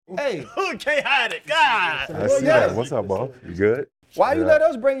Hey. Can't hide it. God. I see that. What's up, boss? You good? Why you let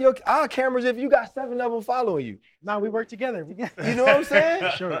us bring our cameras if you got 7 of them following you? Nah, we work together. You know what I'm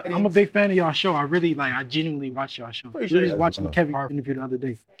saying? Sure. I'm a big fan of y'all show. I genuinely watch y'all show. I was watching the Kevin Hart interview the other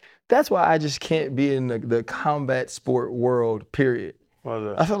day. That's why I just can't be in the combat sport world, period.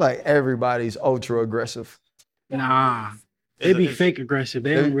 I feel like everybody's ultra aggressive. Nah, they be fake aggressive.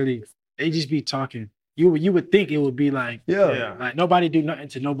 They don't really, they just be talking. You would think it would be like, like nobody do nothing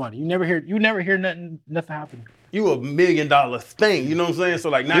to nobody. You never hear nothing happen. You $1 million thing, you know what I'm saying? So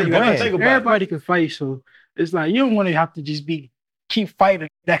like now you gotta think about it. Everybody can fight, so it's like you don't want to have to just keep fighting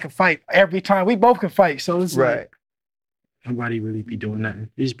that can fight every time. We both can fight, so it's like nobody really be doing nothing.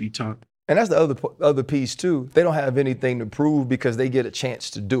 They just be talking. And that's the other piece too. They don't have anything to prove because they get a chance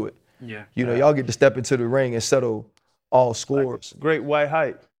to do it. Yeah. You know, y'all get to step into the ring and settle all scores. Like great white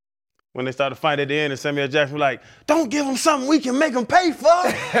hype. When they started fighting at the end and Samuel Jackson was like, don't give them something we can make them pay for.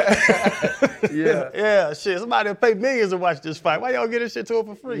 Yeah, shit. Somebody will pay millions to watch this fight. Why y'all get this shit to it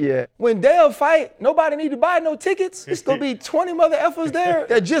for free? Yeah. When Dale fight, nobody need to buy no tickets. It's going to be 20 mother effers there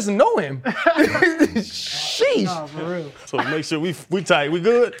that just know him. Sheesh. Nah, for real. So make sure we tight. We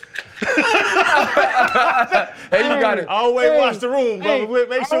good? Hey, you got it. Always watch the room, brother.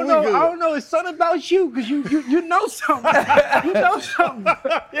 Make sure we good. I don't know. It's something about you because you know something. You know something.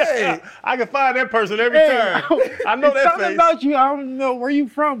 Yeah. I can find that person every time. I know that something face. about you. I don't know where you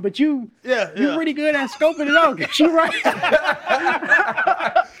from, but you're pretty good at scoping it out. Get you right.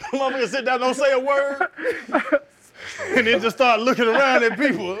 I'm gonna sit down, don't say a word, and then just start looking around at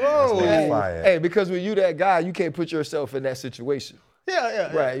people. Oh, hey, because when you that guy, you can't put yourself in that situation.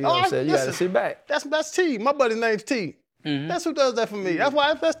 Yeah. Right, you know what I'm saying? You gotta sit back. That's T. My buddy's name's T. Mm-hmm. That's who does that for me. That's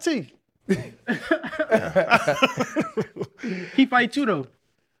why that's T. He fight too though.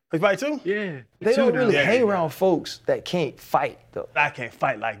 He fight too? Yeah. They don't really hang around folks that can't fight though. I can't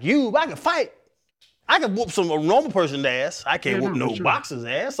fight like you, but I can fight. I can whoop a normal person's ass. I can't whoop no boxer's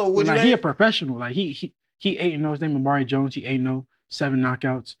ass. So what he a professional. Like he 8-0. His name is Amari Jones. He 8-0, 7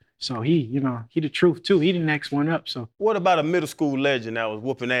 knockouts. So he the truth too. He the next one up. So what about a middle school legend that was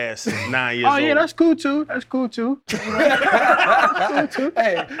whooping ass since 9 years old? Oh yeah, that's cool too. That's cool too. Hey,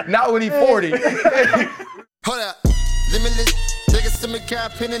 not when he's 40. Hold up, limitless. Take a stomach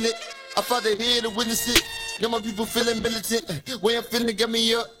cap, pinning it. I fought the here to witness it. Got my people feeling militant. Way I'm feeling got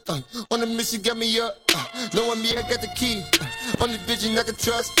me up. On the mission got me up. Knowing me, I got the key. Only vision I can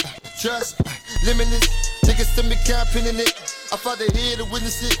trust. Limitless. Take a stomach cap, pinning it. I fought the here to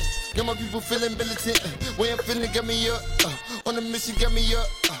witness it. Got my people feeling militant. Way I'm feeling got me up. On the mission got me up.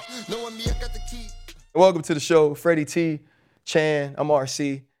 Knowing me, I got the key. Welcome to the show, Freddie T, Chan, I'm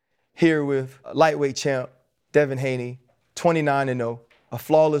RC, here with lightweight champ, Devin Haney, 29-0, a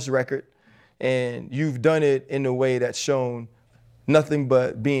flawless record, and you've done it in a way that's shown nothing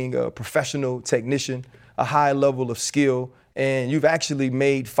but being a professional technician, a high level of skill, and you've actually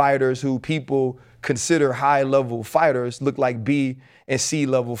made fighters who people consider high-level fighters look like B and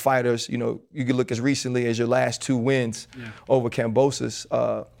C-level fighters. You know, you can look as recently as your last 2 wins over Kambosos.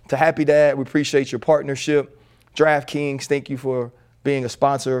 To Happy Dad, we appreciate your partnership. DraftKings, thank you for being a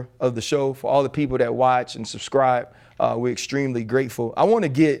sponsor of the show. For all the people that watch and subscribe, we're extremely grateful. I want to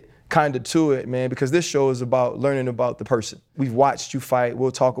get kind of to it, man, because this show is about learning about the person. We've watched you fight.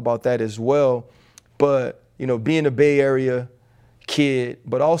 We'll talk about that as well. But, you know, being a Bay Area kid,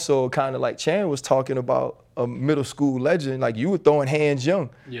 but also kind of like Chan was talking about a middle school legend, like you were throwing hands young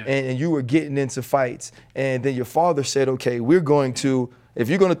and you were getting into fights. And then your father said, okay, if you're going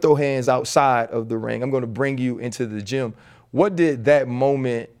to throw hands outside of the ring, I'm going to bring you into the gym. What did that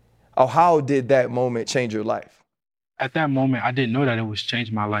moment, or how did that moment change your life? At that moment, I didn't know that it was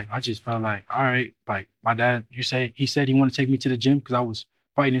changing my life. I just felt like, all right, like my dad, he said he wanted to take me to the gym because I was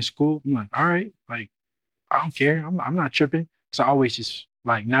fighting in school. I'm like, all right, like, I don't care. I'm not tripping. So I always just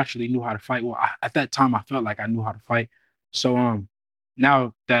like naturally knew how to fight. Well, at that time, I felt like I knew how to fight. So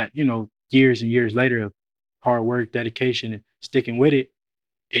now that, you know, years and years later of hard work, dedication, and sticking with it,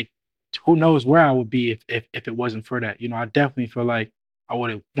 who knows where I would be if it wasn't for that. You know, I definitely feel like I would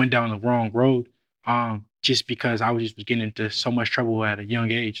have went down the wrong road just because I was getting into so much trouble at a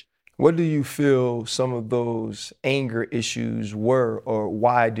young age. What do you feel some of those anger issues were, or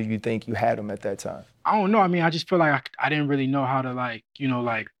why do you think you had them at that time? I don't know. I mean, I just feel like I didn't really know how to, like, you know,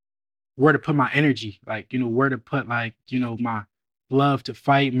 like where to put my energy, like, you know, where to put, like, you know, my love to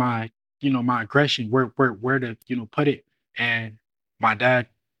fight, my, you know, my aggression, where to, you know, put it. And my dad,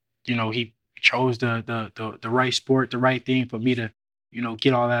 you know, he chose the right sport, the right thing for me to, you know,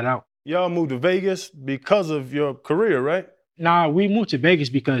 get all that out. Y'all moved to Vegas because of your career, right? Nah, we moved to Vegas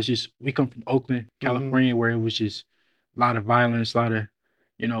because we come from Oakland, California, where it was just a lot of violence, a lot of,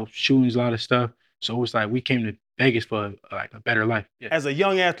 shootings, a lot of stuff. So it was like we came to Vegas for like a better life. Yeah. As a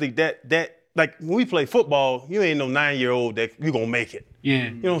young athlete, that like when we play football, you ain't no 9-year-old that you gonna make it. Yeah.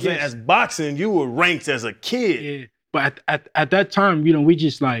 You know what I'm saying? As boxing, you were ranked as a kid. Yeah. But at that time, we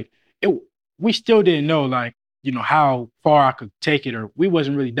just like we still didn't know like, how far I could take it, or we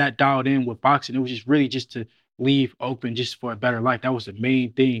wasn't really that dialed in with boxing. It was just really just to leave open just for a better life. That was the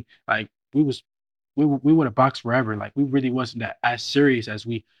main thing. Like we would have boxed forever. Like we really wasn't that as serious as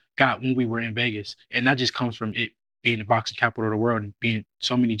we got when we were in Vegas. And that just comes from it being the boxing capital of the world and being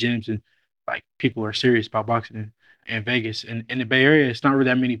so many gyms and like people are serious about boxing in Vegas. And in the Bay Area, it's not really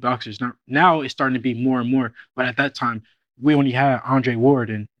that many boxers. Now it's starting to be more and more. But at that time, we only had Andre Ward,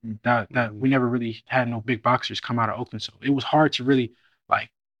 and that we never really had no big boxers come out of Oakland. So it was hard to really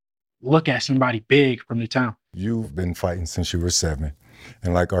like look at somebody big from the town. You've been fighting since you were 7.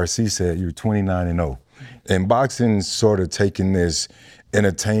 And like RC said, you're 29-0. And boxing's sort of taking this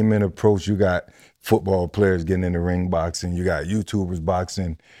entertainment approach. You got football players getting in the ring boxing, you got YouTubers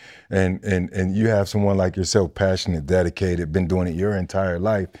boxing, and you have someone like yourself, passionate, dedicated, been doing it your entire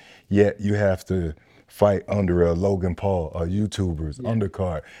life, yet you have to fight under a Logan Paul, a YouTuber's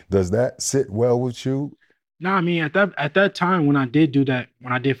undercard. Does that sit well with you? No, I mean at that time when I did do that,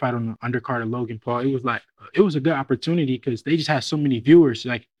 when I did fight on the undercard of Logan Paul, it was a good opportunity because they just had so many viewers.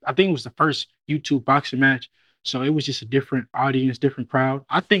 Like I think it was the first YouTube boxing match, so it was just a different audience, different crowd.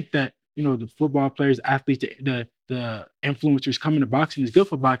 I think that the football players, athletes, the influencers coming to boxing is good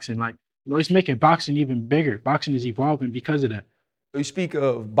for boxing. Like it's making boxing even bigger. Boxing is evolving because of that. You speak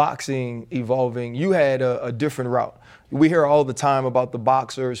of boxing evolving, you had a different route. We hear all the time about the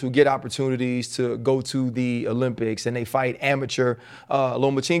boxers who get opportunities to go to the Olympics and they fight amateur.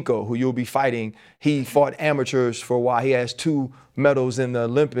 Lomachenko, who you'll be fighting, he fought amateurs for a while. He has 2 medals in the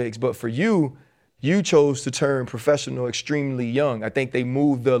Olympics. But for you, you chose to turn professional extremely young. I think they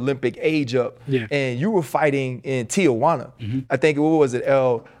moved the Olympic age up. Yeah. And you were fighting in Tijuana. Mm-hmm. I think, what was it,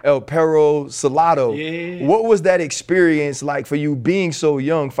 El Perro Salado. Yeah. What was that experience like for you being so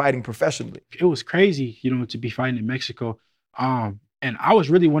young fighting professionally? It was crazy, to be fighting in Mexico. And I was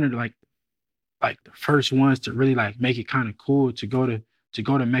really one of the the first ones to really like make it kind of cool to go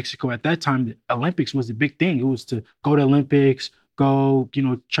to Mexico. At that time, the Olympics was the big thing. It was to go to Olympics, go,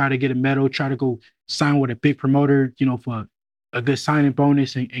 try to get a medal, try to go sign with a big promoter, for a good signing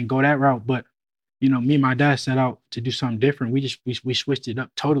bonus and go that route. But, me and my dad set out to do something different. We switched it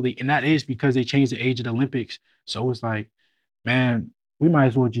up totally. And that is because they changed the age of the Olympics. So it was like, man, we might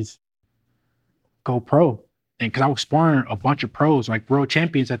as well just go pro. And cause I was sparring a bunch of pros, like world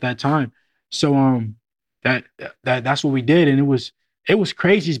champions at that time. So, that's what we did. And it was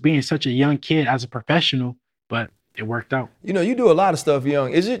crazy just being such a young kid as a professional, but it worked out. You do a lot of stuff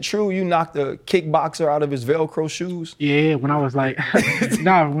young. Is it true you knocked a kickboxer out of his Velcro shoes? Yeah, when I was like,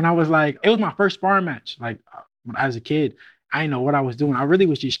 it was my first sparring match. Like as a kid, I didn't know what I was doing. I really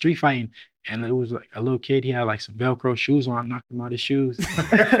was just street fighting. And it was like a little kid, he had like some Velcro shoes on. I knocked him out of his shoes.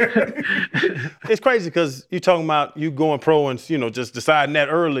 It's crazy because you're talking about you going pro and, just deciding that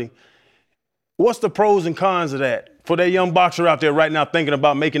early. What's the pros and cons of that? For that young boxer out there right now thinking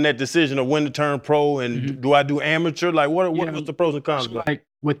about making that decision of when to turn pro and do I do amateur? Like what's the pros and cons? So like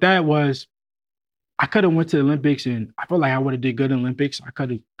with that was, I could have went to the Olympics and I feel like I would have did good in the Olympics. I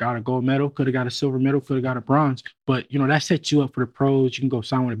could have got a gold medal, could have got a silver medal, could have got a bronze. But, that sets you up for the pros. You can go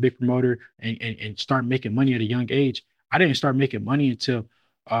sign with a big promoter and start making money at a young age. I didn't start making money until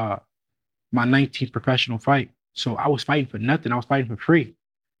my 19th professional fight. So I was fighting for nothing. I was fighting for free.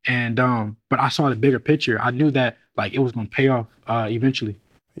 And but I saw the bigger picture. I knew that like it was gonna pay off eventually.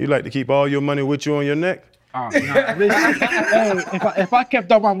 You like to keep all your money with you on your neck? Oh, no. Hey, if I kept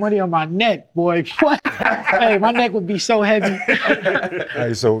all my money on my neck, boy, what? Hey, my neck would be so heavy.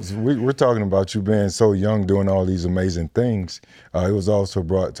 Hey, so we're talking about you being so young, doing all these amazing things. It was also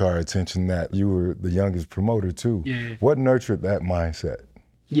brought to our attention that you were the youngest promoter too. Yeah. What nurtured that mindset?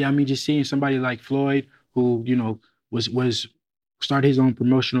 Yeah, I mean, just seeing somebody like Floyd, who was started his own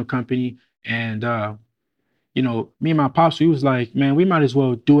promotional company, and me and my pops, he was like, man, we might as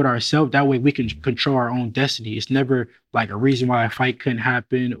well do it ourselves. That way we can control our own destiny. It's never like a reason why a fight couldn't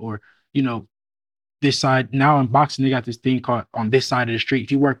happen or, this side. Now in boxing, they got this thing called on this side of the street.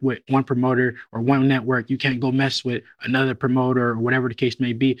 If you work with one promoter or one network, you can't go mess with another promoter or whatever the case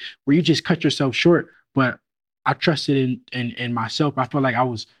may be, where you just cut yourself short. But I trusted in myself. I felt like I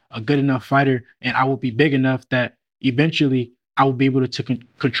was a good enough fighter and I would be big enough that eventually I would be able to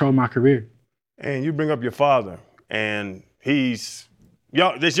control my career. And you bring up your father, and he's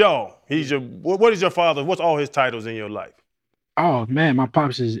y'all. This y'all. He's your. What is your father? What's all his titles in your life? Oh man, my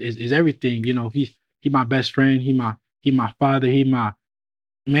pops is everything. He my best friend. He my father. He my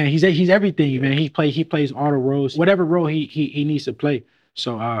Man, he's everything, man. He plays all the roles, whatever role he needs to play.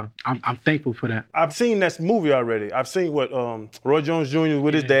 So I'm thankful for that. I've seen that movie already. I've seen what Roy Jones Jr.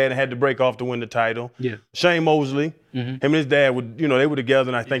 with his dad and had to break off to win the title. Yeah. Shane Mosley, him and his dad would, they were together,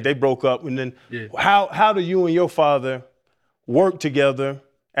 and I think they broke up. And then how do you and your father work together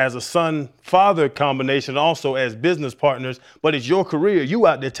as a son-father combination, also as business partners? But it's your career. You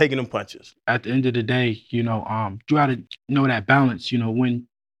out there taking them punches. At the end of the day, you got to know that balance. When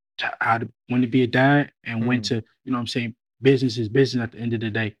to be a dad and when to, business is business at the end of the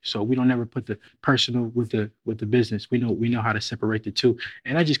day. So we don't ever put the personal with the business. We know how to separate the two.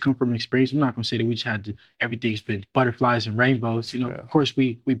 And I just come from experience. I'm not gonna say that we just had to, everything's been butterflies and rainbows. Of course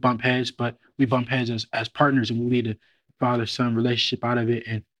we bump heads, but we bump heads as partners, and we lead a father-son relationship out of it,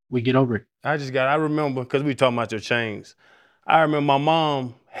 and we get over it. I remember, because we talking about your chains, I remember my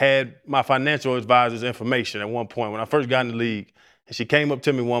mom had my financial advisor's information at one point when I first got in the league. And she came up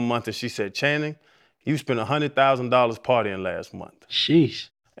to me one month and she said, Channing, you spent $100,000 partying last month. Sheesh.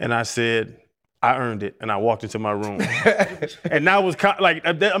 And I said, I earned it. And I walked into my room. And that was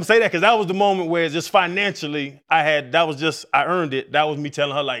I'm saying that because that was the moment where just financially I earned it. That was me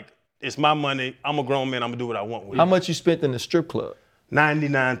telling her, like, it's my money. I'm a grown man. I'm going to do what I want with it. How much you spent in the strip club?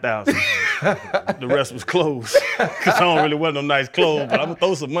 $99,000. The rest was clothes. Because I don't really wear no nice clothes, but I'm going to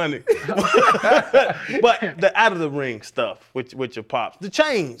throw some money. But the out of the ring stuff with your pops, the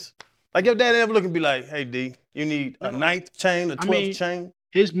chains. Like your dad ever look and be like, hey, D, you need a 9th chain, a 12th chain?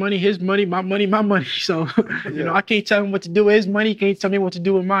 His money, my money. So, I can't tell him what to do with his money. He can't tell me what to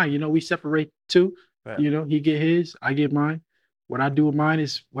do with mine. We separate two. Yeah. He get his, I get mine. What I do with mine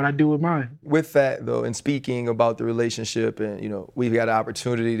is what I do with mine. With that, though, and speaking about the relationship, and, we've got an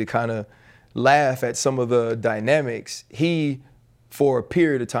opportunity to kind of laugh at some of the dynamics. He, for a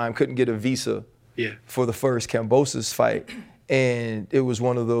period of time, couldn't get a visa for the first Kambosos fight. And it was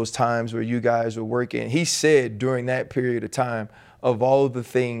one of those times where you guys were working. He said during that period of time, of all the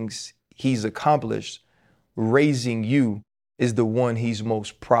things he's accomplished, raising you is the one he's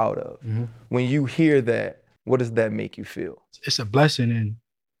most proud of. Mm-hmm. When you hear that, what does that make you feel? It's a blessing. And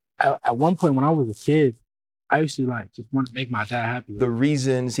at one point when I was a kid, I used to just want to make my dad happy. The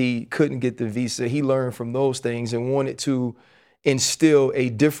reasons he couldn't get the visa, he learned from those things and wanted to instill a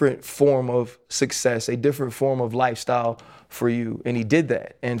different form of success, a different form of lifestyle for you. And he did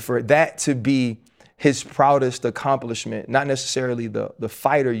that. And for that to be his proudest accomplishment, not necessarily the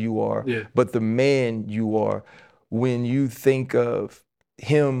fighter you are, but the man you are, when you think of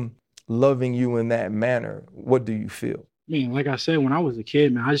him loving you in that manner, what do you feel? I mean, like I said, when I was a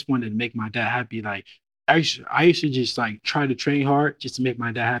kid, man, I just wanted to make my dad happy. Like, I used to just try to train hard just to make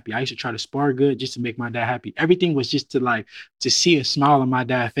my dad happy. I used to try to spar good just to make my dad happy. Everything was just to see a smile on my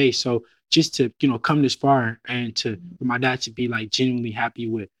dad's face. So just to, come this far and for my dad to be genuinely happy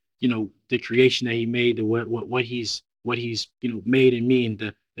with, the creation that he made, what he's made in me, and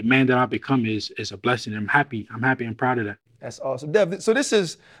the man that I've become is a blessing. I'm happy and proud of that. That's awesome. Devin, so this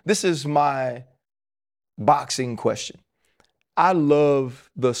is my boxing question. I love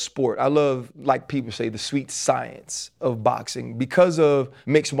the sport. I love, like people say, the sweet science of boxing. Because of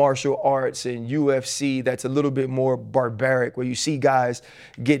mixed martial arts and UFC, that's a little bit more barbaric, where you see guys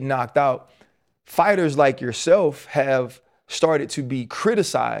get knocked out. Fighters like yourself have started to be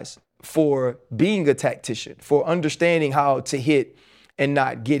criticized for being a tactician, for understanding how to hit and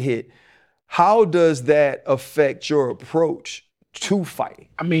not get hit. How does that affect your approach to fighting?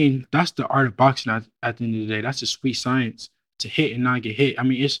 I mean, that's the art of boxing at the end of the day. That's the sweet science, to hit and not get hit. I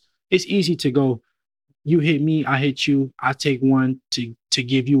mean, it's easy to go, you hit me, I hit you, I take one to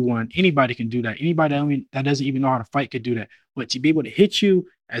give you one. Anybody can do that. Anybody that doesn't even know how to fight could do that. But to be able to hit you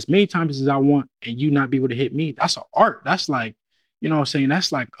as many times as I want and you not be able to hit me, that's an art. That's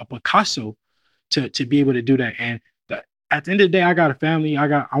that's like a Picasso to be able to do that. And at the end of the day, I got a family.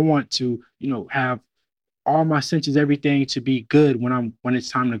 I want to, have all my senses, everything to be good when it's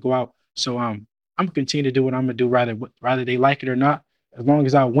time to go out. So I'm gonna continue to do what I'm gonna do, rather they like it or not. As long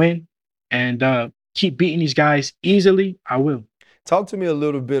as I win and keep beating these guys easily, I will. Talk to me a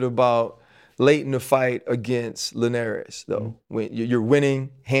little bit about late in the fight against Linares, though. Mm-hmm. When you're winning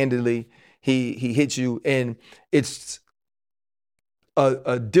handily, he hits you, and it's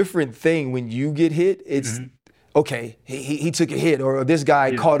a different thing when you get hit. It's okay, he took a hit, or this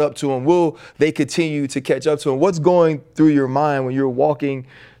guy caught up to him. Will they continue to catch up to him? What's going through your mind when you're walking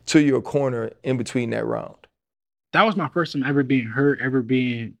to your corner in between that round? That was my first time ever being hurt, ever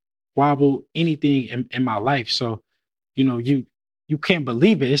being wobbled, anything in my life. So, you can't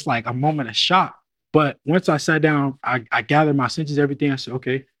believe it. It's like a moment of shock. But once I sat down, I gathered my senses, everything. I said,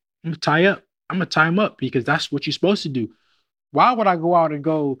 okay, I'm gonna tie him up because that's what you're supposed to do. Why would I go out and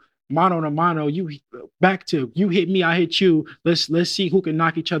go mano to mano? You hit me, I hit you. Let's see who can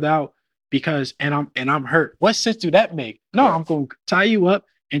knock each other out because I'm hurt. What sense do that make? No, I'm going to tie you up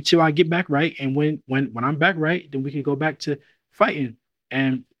until I get back right. And when I'm back right, then we can go back to fighting.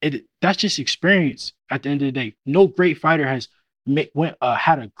 And that's just experience at the end of the day. No great fighter has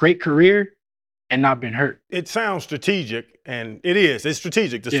had a great career and not been hurt. It sounds strategic, and it is. It's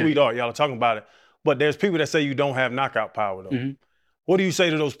strategic, the sweet art. Y'all are talking about it. But there's people that say you don't have knockout power, though. Mm-hmm. What do you say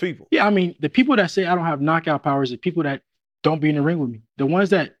to those people? Yeah, I mean, the people that say I don't have knockout power is the people that don't be in the ring with me. The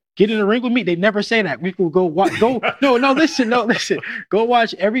ones that get in the ring with me, they never say that. We will go watch. Listen. Go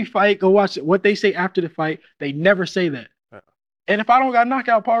watch every fight. Go watch what they say after the fight. They never say that. And if I don't got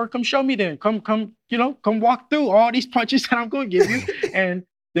knockout power, come show me then. Come walk through all these punches that I'm going to give you. And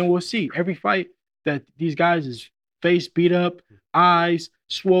then we'll see. Every fight that these guys is face beat up, eyes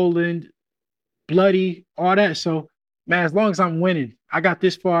swollen, bloody, all that. So, man, as long as I'm winning, I got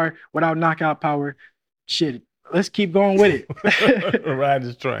this far without knockout power. Shit, let's keep going with it. Ride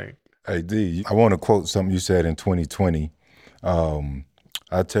this train. Hey, D, I want to quote something you said in 2020.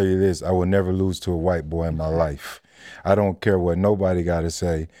 I'll tell you this, I will never lose to a white boy in my life. I don't care what nobody got to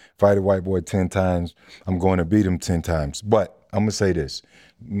say. Fight a white boy 10 times, I'm going to beat him 10 times. But I'm going to say this.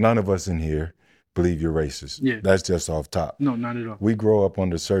 None of us in here believe you're racist. Yeah. That's just off top. No, not at all. We grow up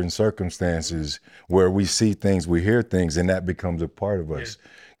under certain circumstances where we see things, we hear things, and that becomes a part of us. Yeah.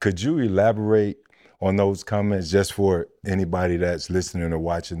 Could you elaborate on those comments just for anybody that's listening or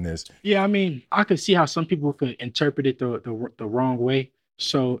watching this? Yeah, I mean, I could see how some people could interpret it the wrong way.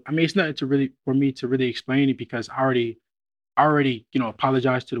 So, I mean, it's nothing for me to really explain it because I already,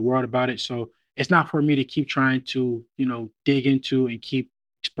 apologized to the world about it. So it's not for me to keep trying to, dig into and keep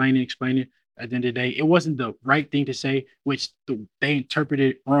explaining. At the end of the day, it wasn't the right thing to say, which they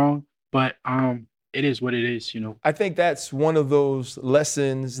interpreted it wrong. But it is what it is, I think that's one of those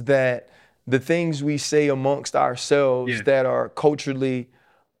lessons that the things we say amongst ourselves that are culturally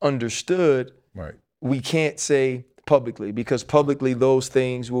understood, right, we can't say publicly because publicly those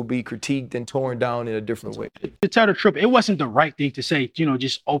things will be critiqued and torn down in a different way. To tell the truth, it wasn't the right thing to say,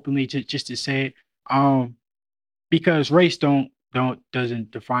 just openly just to say it, because race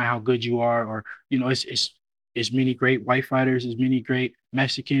doesn't define how good you are, or it's many great white fighters, as many great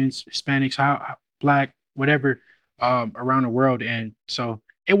Mexicans, Hispanics, Black, whatever, around the world, and so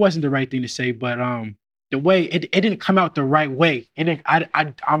it wasn't the right thing to say, but the way it didn't come out the right way.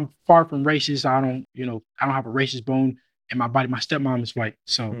 I'm far from racist. I don't have a racist bone in my body. My stepmom is white,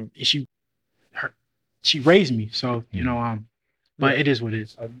 so she raised me. So but it is what it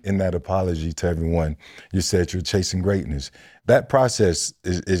is. In that apology to everyone, you said you're chasing greatness. That process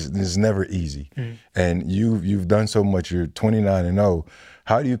is never easy, and you've done so much. You're 29-0.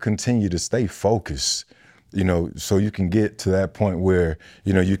 How do you continue to stay focused? So you can get to that point where,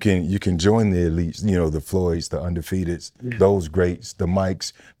 you can join the elites, the Floyds, the undefeateds, those greats, the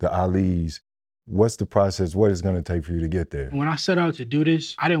Mikes, the Alis. What's the process? What is it going to take for you to get there? When I set out to do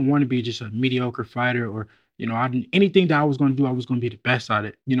this, I didn't want to be just a mediocre fighter or, anything that I was going to do, I was going to be the best at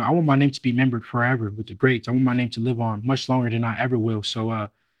it. I want my name to be remembered forever with the greats. I want my name to live on much longer than I ever will. So,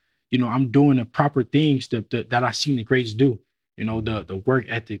 I'm doing the proper things that I seen the greats do. The work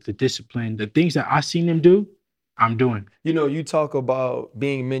ethic, the discipline, the things that I seen them do, I'm doing. You talk about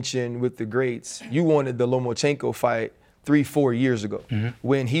being mentioned with the greats. You wanted the Lomachenko fight 3-4 years ago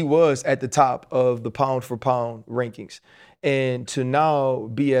when he was at the top of the pound for pound rankings. And to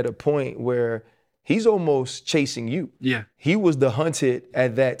now be at a point where he's almost chasing you. Yeah. He was the hunted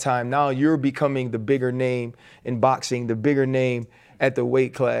at that time. Now you're becoming the bigger name in boxing, the bigger name at the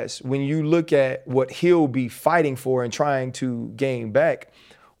weight class. When you look at what he'll be fighting for and trying to gain back,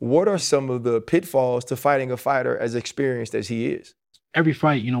 what are some of the pitfalls to fighting a fighter as experienced as he is? Every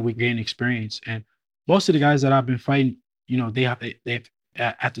fight, we gain experience. And most of the guys that I've been fighting, they have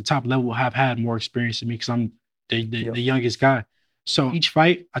at the top level have had more experience than me because I'm the youngest guy. So each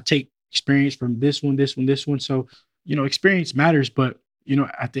fight, I take experience from this one. So, experience matters, but,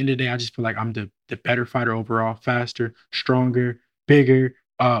 at the end of the day, I just feel like I'm the better fighter overall, faster, stronger, bigger,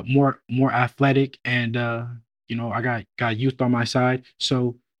 more athletic, and I got youth on my side.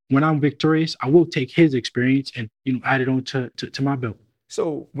 So when I'm victorious, I will take his experience and add it on to my belt.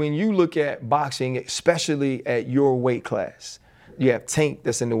 So when you look at boxing, especially at your weight class, you have Tank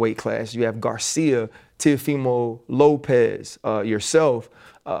that's in the weight class, you have Garcia, Teofimo Lopez, yourself,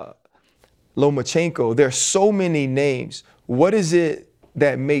 Lomachenko. There's so many names. What is it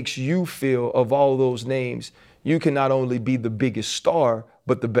that makes you feel of all those names you can not only be the biggest star,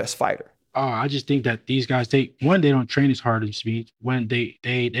 but the best fighter? I just think that these guys, they don't train as hard as me. When they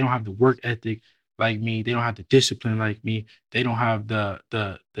don't have the work ethic like me. They don't have the discipline like me. They don't have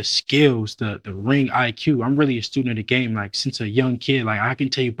the skills, the ring IQ. I'm really a student of the game. Like since a young kid, like I can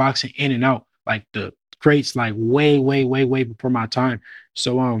tell you boxing in and out, like the greats, like way before my time.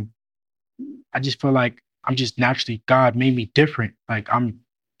 So I just feel like I'm just naturally God made me different. Like I'm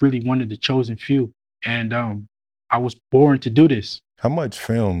really one of the chosen few, and I was born to do this. How much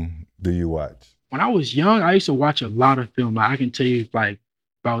film do you watch? When I was young, I used to watch a lot of film. Like I can tell you like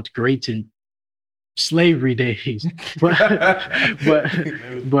about greats and slavery days, but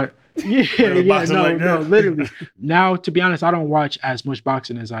literally. Now, to be honest, I don't watch as much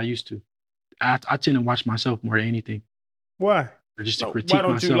boxing as I used to. I tend to watch myself more than anything. Why? Or just to critique why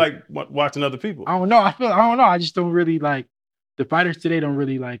don't myself. you like watching other people? I don't know. I don't know. I just don't really like the fighters today. Don't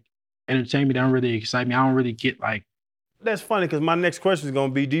really like entertain me. They don't really excite me. I don't really get like. That's funny because my next question is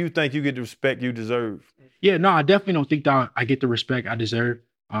going to be: do you think you get the respect you deserve? Yeah, no, I definitely don't think that I get the respect I deserve.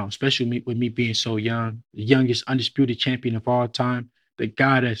 Especially with me being so young, the youngest undisputed champion of all time, the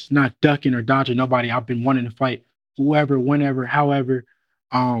guy that's not ducking or dodging nobody. I've been wanting to fight whoever, whenever, however.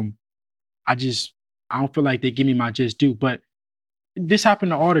 I don't feel like they give me my just due. But this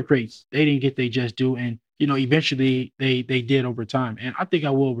happened to all the greats. They didn't get their just due, and eventually they did over time. And I think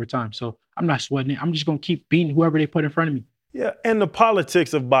I will over time. So I'm not sweating it. I'm just gonna keep beating whoever they put in front of me. Yeah, and the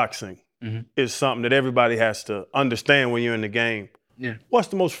politics of boxing is something that everybody has to understand when you're in the game. Yeah. What's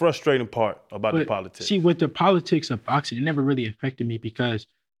the most frustrating part about the politics? See, with the politics of boxing, it never really affected me because,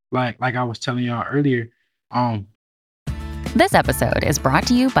 like I was telling y'all earlier, This episode is brought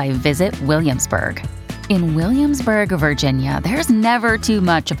to you by Visit Williamsburg. In Williamsburg, Virginia, there's never too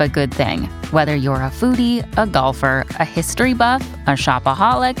much of a good thing. Whether you're a foodie, a golfer, a history buff, a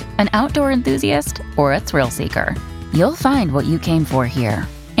shopaholic, an outdoor enthusiast, or a thrill seeker, you'll find what you came for here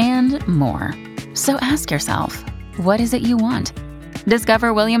and more. So ask yourself, what is it you want?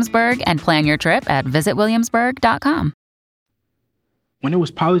 Discover Williamsburg and plan your trip at visitwilliamsburg.com. When it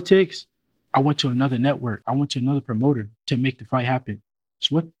was politics, I went to another network. I went to another promoter to make the fight happen.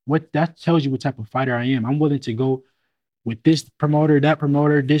 So what that tells you what type of fighter I am. I'm willing to go with this promoter,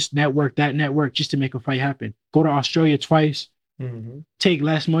 this network, that network, just to make a fight happen. Go to Australia twice, take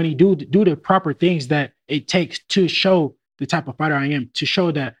less money, do the proper things that it takes to show the type of fighter I am, to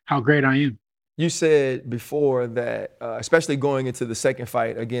show that how great I am. You said before that, especially going into the second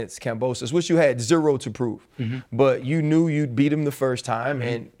fight against Kambosos, which you had zero to prove, but you knew you'd beat him the first time,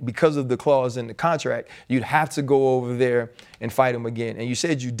 and because of the clause in the contract, you'd have to go over there and fight him again. And you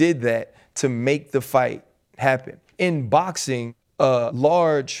said you did that to make the fight happen. In boxing, a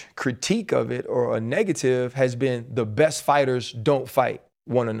large critique of it or a negative has been the best fighters don't fight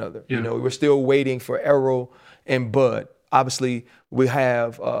one another. Yeah. We're still waiting for Errol and Bud. Obviously, we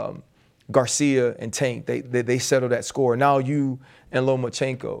have Garcia and Tank, they settled that score. Now you and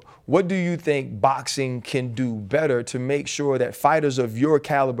Lomachenko. What do you think boxing can do better to make sure that fighters of your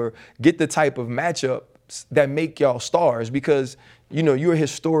caliber get the type of matchups that make y'all stars? Because you're a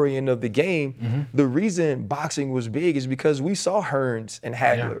historian of the game. The reason boxing was big is because we saw Hearns and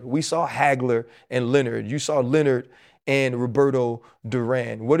Hagler. Yeah. We saw Hagler and Leonard. You saw Leonard and Roberto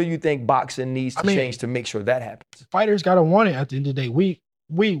Duran. What do you think boxing needs to change to make sure that happens? Fighters gotta want it at the end of the day. We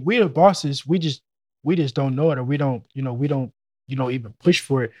the bosses, we just don't know it, or we don't even push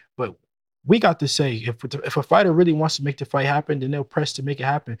for it. But we got to say, if a fighter really wants to make the fight happen, then they'll press to make it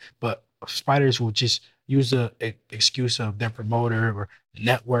happen. But fighters will just use the excuse of their promoter or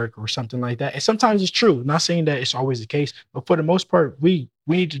network or something like that. And sometimes it's true. I'm not saying that it's always the case, but for the most part, we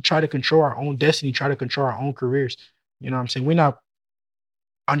need to try to control our own destiny, try to control our own careers. You know what I'm saying? We're not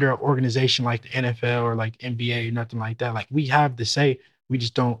under an organization like the NFL or like NBA or nothing like that. Like, we have the say. We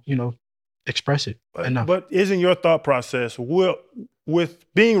just don't, express it enough. But isn't your thought process, with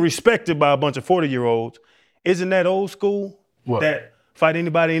being respected by a bunch of 40-year-olds, isn't that old school? What? That fight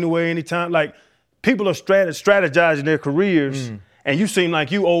anybody, anywhere, anytime? Like, people are strategizing their careers, and you seem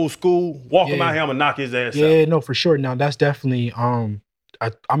like you old school. Walk him out here, I'm going to knock his ass out. Yeah, no, for sure. Now, that's definitely, I'm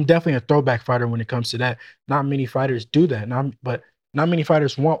definitely a throwback fighter when it comes to that. Not many fighters do that. But not many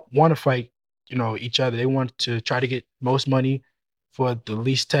fighters want to fight, each other. They want to try to get most money for the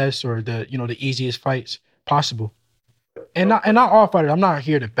least tests or the easiest fights possible. And not all fighters. I'm not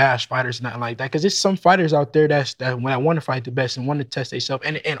here to bash fighters, nothing like that, because there's some fighters out there that when I want to fight the best and want to test themselves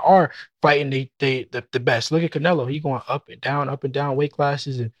and are fighting the best. Look at Canelo. He going up and down weight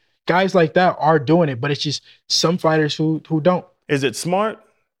classes, and guys like that are doing it. But it's just some fighters who don't. Is it smart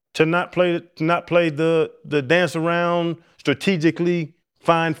to not play the dance around, strategically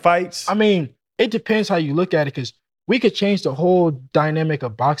find fights? I mean, it depends how you look at it, because we could change the whole dynamic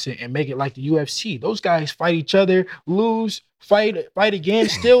of boxing and make it like the UFC. Those guys fight each other, lose, fight again,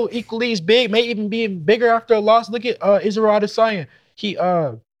 still equally as big, may even be bigger after a loss. Look at Israel Adesanya.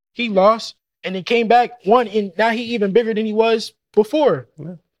 He lost and then came back, won, and now he even bigger than he was before.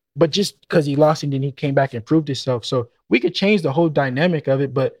 Yeah. But just because he lost and then he came back and proved himself. So we could change the whole dynamic of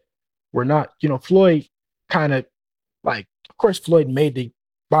it, but we're not. Floyd kind of like, of course, Floyd made the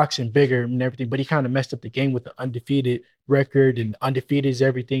boxing bigger and everything, but he kind of messed up the game with the undefeated record, and undefeated is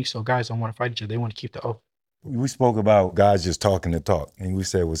everything. So guys don't want to fight each other. They want to keep the oath. We spoke about guys just talking the talk, and we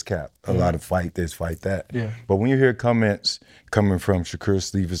said it was cap. A lot of fight this, fight that. Yeah. But when you hear comments coming from Shakur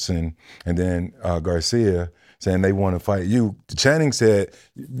Stevenson and then Garcia saying they want to fight you, Channing said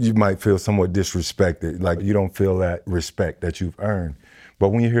you might feel somewhat disrespected, like you don't feel that respect that you've earned. But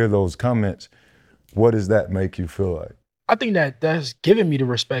when you hear those comments, what does that make you feel like? I think that's giving me the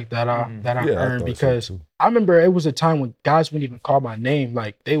respect that I earned, because so I remember it was a time when guys wouldn't even call my name.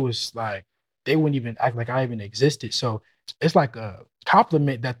 Like they wouldn't even act like I even existed. So it's like a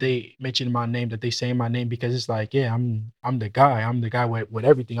compliment that they mention my name, that they say my name, because it's like, yeah, I'm the guy. I'm the guy with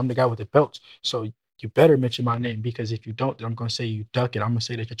everything. I'm the guy with the belts. So you better mention my name, because if you don't, then I'm gonna say you duck it. I'm gonna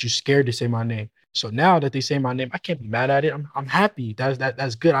say that you're scared to say my name. So now that they say my name, I can't be mad at it. I'm happy.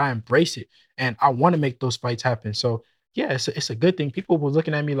 That's good. I embrace it, and I want to make those fights happen. So yeah, it's a good thing. People were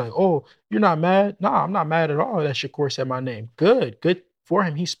looking at me like, oh, you're not mad? No, I'm not mad at all that Shakur said my name. Good for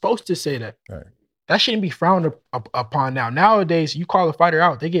him. He's supposed to say that. Right. That shouldn't be frowned upon now. Nowadays, you call a fighter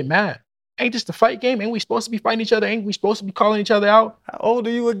out, they get mad. Ain't this the fight game? Ain't we supposed to be fighting each other? Ain't we supposed to be calling each other out? How old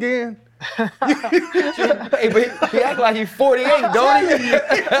are you again? Hey, but he act like he's 48, don't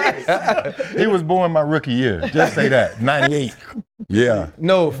he? He was born my rookie year. Just say that. 98. Yeah.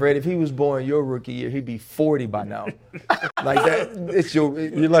 No, Fred, if he was born your rookie year, he'd be 40 by now. Like that, it's your...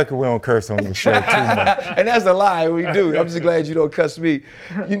 You like it we don't curse on the show too much. And that's a lie, we do. I'm just glad you don't cuss me.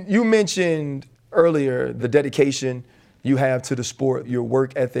 You mentioned earlier the dedication you have to the sport, your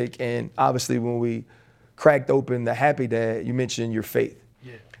work ethic, and obviously when we cracked open the Happy Dad, you mentioned your faith.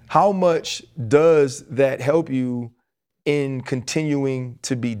 Yeah. How much does that help you in continuing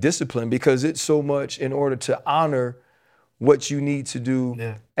to be disciplined? Because it's so much in order to honor what you need to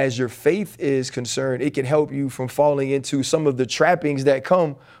do as your faith is concerned. It can help you from falling into some of the trappings that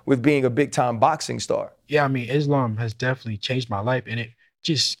come with being a big-time boxing star. Yeah, I mean, Islam has definitely changed my life, and it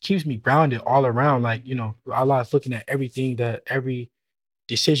just keeps me grounded all around. Like, Allah's looking at every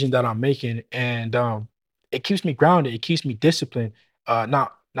decision that I'm making, and it keeps me grounded. It keeps me disciplined.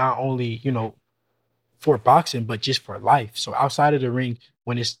 Not only, for boxing, but just for life. So outside of the ring,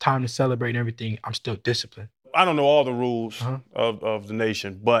 when it's time to celebrate and everything, I'm still disciplined. I don't know all the rules of the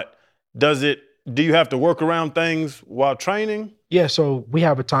nation, but do you have to work around things while training? Yeah, so we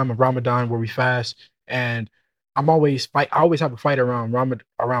have a time of Ramadan where we fast, and I always have a fight around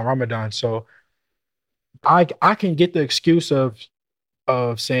Ramadan. So I can get the excuse of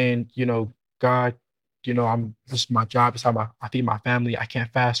saying, God, this is my job, it's how I feed my family. I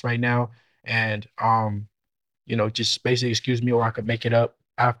can't fast right now. And just basically excuse me, or I could make it up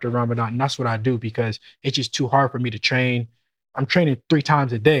after Ramadan. And that's what I do, because it's just too hard for me to train. I'm training 3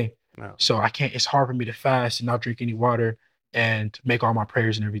 times a day. Wow. So it's hard for me to fast and not drink any water and make all my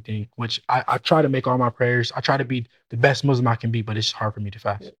prayers and everything, which I try to make all my prayers. I try to be the best Muslim I can be, but it's hard for me to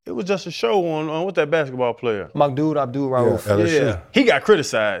fast. It was just a show on with that basketball player. Magdoud Abdul Rauf. Yeah. He got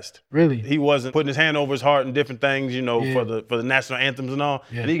criticized. Really? He wasn't putting his hand over his heart and different things, for the national anthems and all.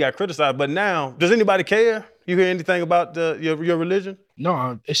 Yeah. And he got criticized. But now, does anybody care? You hear anything about your religion?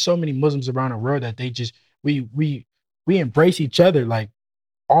 No, there's so many Muslims around the world that they just we embrace each other. Like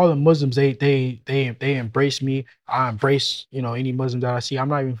all the Muslims, they embrace me. I embrace any Muslim that I see. I'm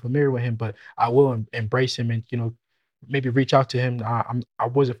not even familiar with him, but I will embrace him and maybe reach out to him. I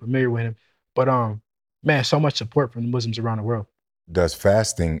wasn't familiar with him, but man, so much support from the Muslims around the world. Does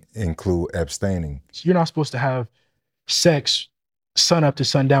fasting include abstaining? You're not supposed to have sex sun up to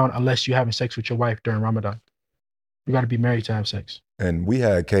sundown unless you're having sex with your wife during Ramadan. You got to be married to have sex. And we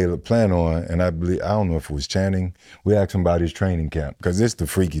had Caleb Plant on, and I don't know if it was Channing. We asked him about his training camp, because it's the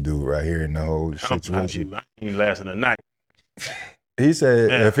freaky dude right here in the whole situation. I ain't lasting a night. He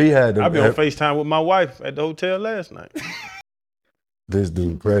said if he had to... I've been on FaceTime with my wife at the hotel last night. This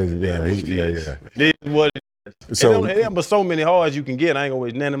dude crazy. Yeah. This is what it is. So, it ain't but so many hards you can get. I ain't gonna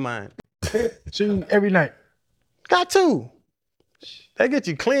waste none of mine. So every night? Got to. They get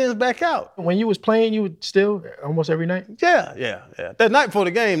you cleansed back out. When you was playing, you would still almost every night? Yeah. That night before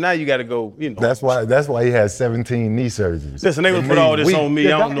the game, now you got to go, That's why he had 17 knee surgeries. Listen, they would put all this on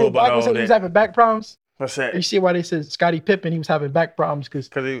me. I don't know about all that. Was having back problems? What's that? You see why they said Scottie Pippen, he was having back problems because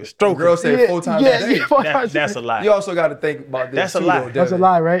Because he was stroking. Girl said 4 times a day. That's a lie. You also got to think about this. That's a too, lie. though, Devin. That's a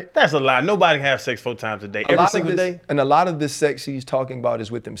lie, right? That's a lie. Nobody can have sex 4 times a day. A Every lot of single this- day. And a lot of this sex he's talking about is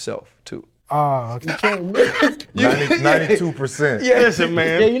with himself too. Oh, okay. 92%. Yeah. Listen,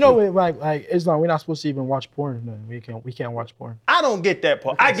 man. Yeah, you know what? Like Islam, we're not supposed to even watch porn. Or nothing. We can't watch porn. I don't get that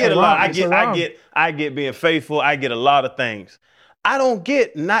part. I get It's a lot. wrong. I get being faithful. I get a lot of things. I don't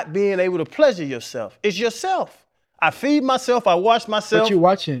get not being able to pleasure yourself. It's yourself. I feed myself. I wash myself. But you're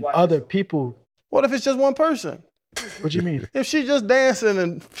watching other people. What if it's just one person? What you mean? If she just dancing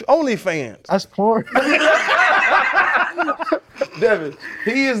and OnlyFans. That's porn. Devin,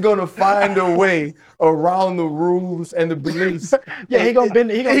 he is gonna find a way around the rules and the beliefs. Yeah, he gonna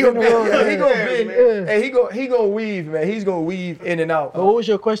bend. He gonna bend the road. Yeah, he gonna Yeah, bend, man. and he gonna weave, man. He's gonna weave in and out. But what was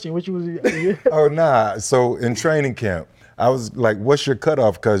your question? Which was? Oh, nah. So in training camp, I was like, what's your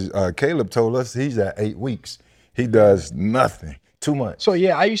cutoff? Because Caleb told us he's at 8 weeks. He does nothing. Too much. So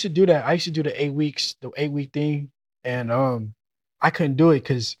yeah, I used to do that. I used to do the 8 weeks, the 8-week thing, and I couldn't do it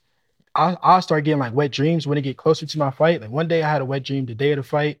because I start getting like wet dreams when it get closer to my fight. Like one day I had a wet dream the day of the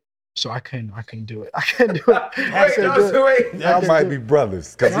fight, so I couldn't do it. I couldn't do it. I couldn't do it. Y'all might be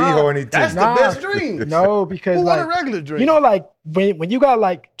brothers, because he horny too. That's the best dream. No, because Who like want a regular dream? you know, like when you got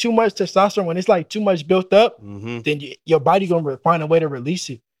like too much testosterone, when it's like too much built up, then your body gonna find a way to release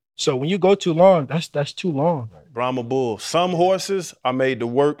it. So when you go too long, that's too long. Brahma bull. Some horses are made to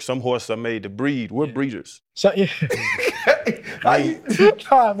work. Some horses are made to breed. We're breeders. So yeah. Nah,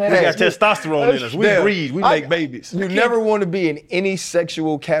 man, We got testosterone in us. We Damn. breed. We make babies. You never want to be in any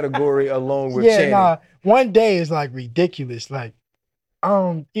sexual category along with Yeah, Channing. nah. One day is like ridiculous. Like,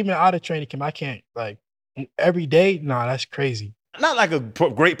 even out of training camp, I can't like every day. Nah, that's crazy. Not like a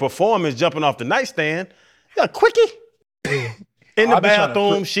great performance jumping off the nightstand. You got a quickie. In the I be trying to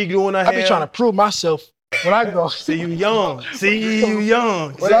bathroom, she doing her hair. I be trying to prove myself when I go. See you young. See you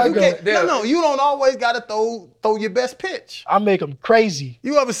young. When I You go- can't- no, you don't always got to throw your best pitch. I make them crazy.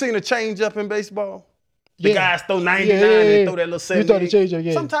 You ever seen a change up in baseball? The Yeah. guys throw 99 Yeah. and throw that little You 70. throw the change up,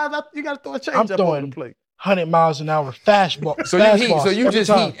 yeah. Sometimes you got to throw a change I'm up on throwing the plate. 100 miles an hour fastball. So you heat. fastballs So you every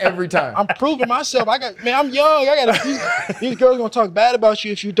just time. heat every time. I'm proving myself. I'm young. These girls gonna talk bad about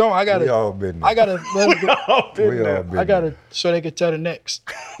you if you don't. We all been there. I gotta let them go. We all been I gotta there. so they can tell the next.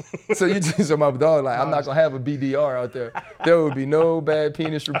 So you just so my dog like I'm not gonna have a BDR out there. There would be no bad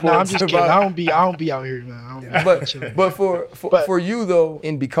penis reports. No, I'm just kidding. about- I don't be out here, man. I don't be chilling. But for you though,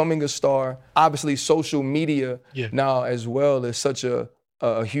 in becoming a star, obviously social media now as well is such a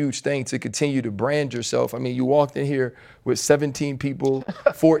huge thing to continue to brand yourself. I mean, you walked in here with 17 people,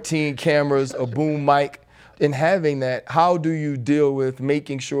 14 cameras, a boom mic. In having that, how do you deal with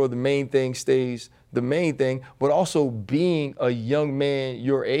making sure the main thing stays the main thing, but also being a young man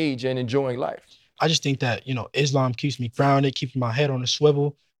your age and enjoying life? I just think that, Islam keeps me grounded, keeps my head on a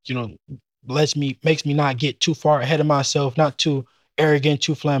swivel, makes me not get too far ahead of myself, not too arrogant,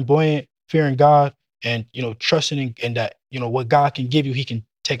 too flamboyant, fearing God, and, trusting in that, what God can give you, he can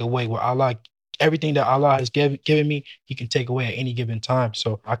take away. Everything that Allah has given me, he can take away at any given time.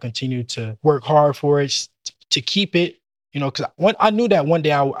 So I continue to work hard for it, to keep it, because I knew that one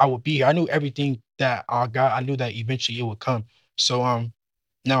day I would be here. I knew everything that I got. I knew that eventually it would come. So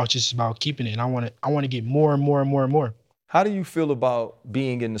now it's just about keeping it, and I want to get more and more and more and more. How do you feel about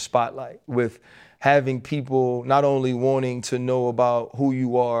being in the spotlight with having people not only wanting to know about who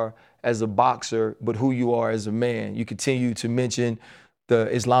you are as a boxer, but who you are as a man? You continue to mention the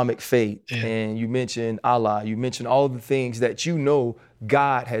Islamic faith, and you mention Allah, you mention all the things that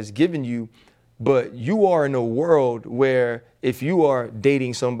God has given you, but you are in a world where if you are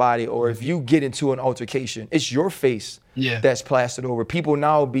dating somebody or if you get into an altercation, it's your face that's plastered over. People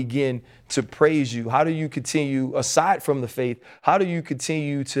now begin to praise you. How do you continue, aside from the faith, how do you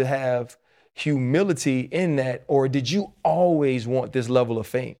continue to have humility in that? Or did you always want this level of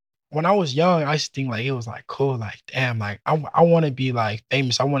fame? When I was young, I used to think like it was like cool, like damn, like I want to be like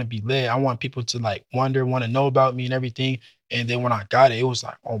famous. I want to be lit. I want people to like want to know about me and everything. And then when I got it, it was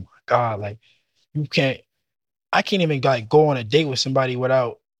like, oh my God, like I can't even like go on a date with somebody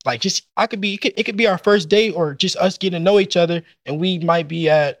without like it could be our first date or just us getting to know each other, and we might be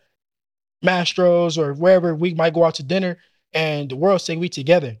at Mastro's or wherever, we might go out to dinner and the world say we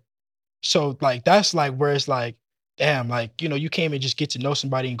together. So like that's like where it's like, damn, like, you came and just get to know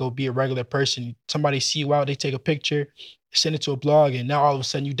somebody and go be a regular person. Somebody see you out, they take a picture, send it to a blog, and now all of a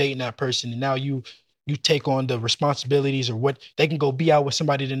sudden you dating that person, and now you take on the responsibilities, or what they can go be out with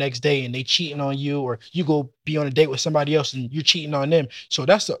somebody the next day and they cheating on you, or you go be on a date with somebody else and you're cheating on them. So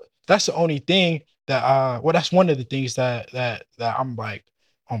that's the only thing that that's one of the things that I'm like,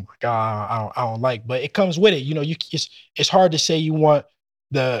 oh my God, I don't like. But it comes with it. You know, it's hard to say you want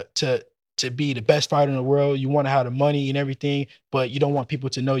to be the best fighter in the world. You want to have the money and everything, but you don't want people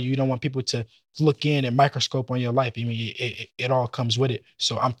to know you. You don't want people to look in and microscope on your life. I mean, it all comes with it.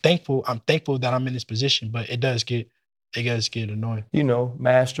 So I'm thankful that I'm in this position, but it does get annoying. You know,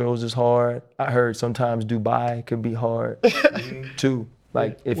 Mastros is hard. I heard sometimes Dubai can be hard too.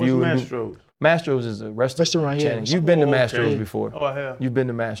 Like if What's you Mastros? Mastros is a restaurant. Yeah. You've been to Oh, okay. Mastros before. Oh, I have. You've been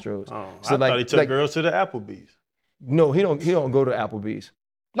to Mastros. Oh, So I like- thought he took like- girls to the Applebee's. No, he don't go to Applebee's.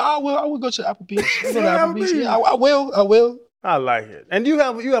 No, I will go to Applebee's. I will go to Yeah, Applebe's. Applebee's. Yeah, I will. I like it. And you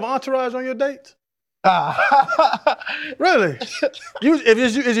have entourage on your dates? Ah. Really?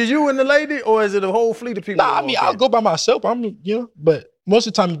 Is it you and the lady, or is it a whole fleet of people? Nah, that I mean, walk I'll in? go by myself. But most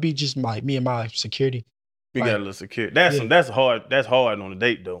of the time it'd be just like me and my security. You like- got a little security. That's hard. That's hard on a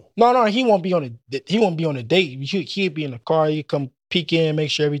date though. No, he won't be on a date. He'd be in the car. He'd come peek in, make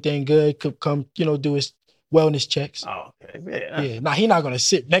sure everything good. Could come, do his wellness checks. Oh, okay. Yeah. Yeah. Nah, he not gonna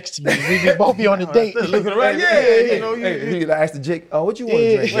sit next to me. We both be on a date. Looking around. Hey, You know, he asked the chick, "Oh, what you want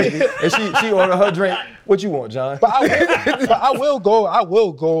to drink, baby?" And she ordered her drink. What you want, John? But I will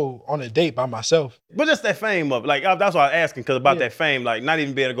go on a date by myself. But just that fame of like that's why I was asking because about that fame, like not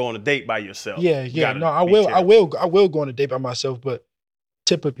even being able to go on a date by yourself. Yeah. You gotta No, I be will. careful. I will go on a date by myself, but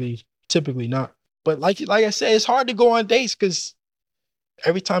typically not. But like I said, it's hard to go on dates because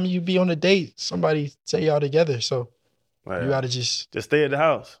every time you be on a date, somebody say y'all together. So Right. you gotta just stay at the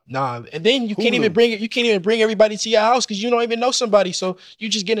house. and then you can't even bring everybody to your house because you don't even know somebody. So you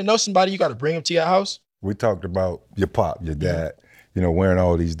just get to know somebody, you gotta bring them to your house. We talked about your pop, your dad, wearing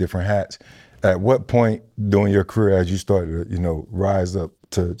all these different hats. At what point during your career, as you started to, rise up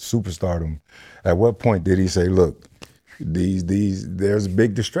to superstardom, at what point did he say, look, there's a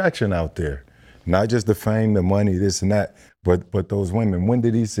big distraction out there. Not just the fame, the money, this and that, but those women. When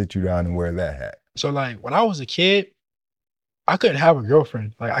did he sit you down and wear that hat? So like when I was a kid, I couldn't have a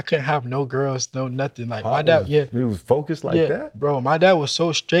girlfriend. Like I couldn't have no girls, no nothing. Like my dad, He was focused like that? Bro, my dad was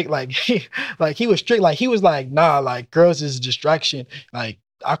so strict. Like he was strict. Like he was like, nah, like girls is a distraction. Like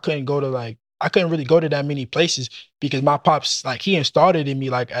I couldn't really go to that many places because my pops, like he installed it in me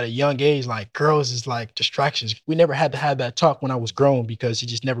like at a young age, like girls is like distractions. We never had to have that talk when I was grown because it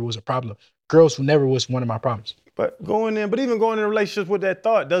just never was a problem. Girls never was one of my problems. But even going in a relationship with that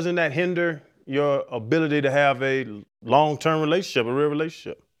thought, doesn't that hinder your ability to have a long-term relationship, a real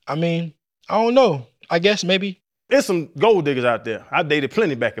relationship? I mean, I don't know. I guess maybe. There's some gold diggers out there. I dated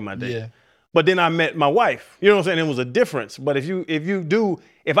plenty back in my day. Yeah. But then I met my wife. You know what I'm saying? It was a difference. But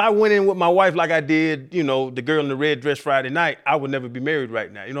if I went in with my wife like I did, the girl in the red dress Friday night, I would never be married right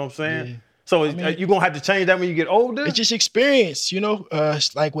now. You know what I'm saying? Yeah. So you're going to have to change that when you get older? It's just experience,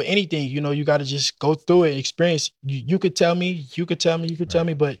 it's like with anything, you got to just go through it, experience. You could tell me,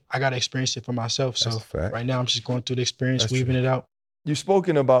 but I got to experience it for myself. That's So a fact. right now I'm just going through the experience, That's weaving it out. You've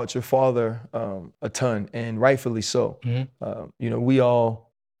spoken about your father a ton, and rightfully so. We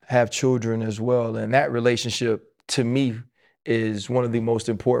all have children as well, and that relationship to me is one of the most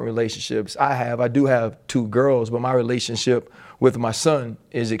important relationships I have. I do have two girls, but my relationship with my son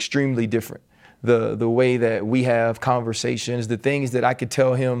is extremely different. The way that we have conversations, the things that I could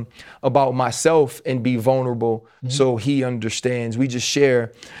tell him about myself and be vulnerable so he understands. We just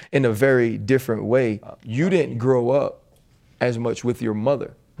share in a very different way. You didn't grow up as much with your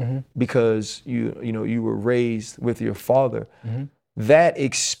mother because you were raised with your father. That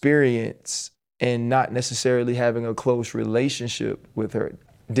experience and not necessarily having a close relationship with her,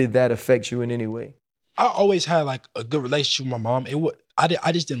 did that affect you in any way? I always had like a good relationship with my mom.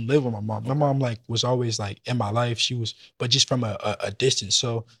 I just didn't live with my mom. My mom was always like in my life. She was, but just from a distance.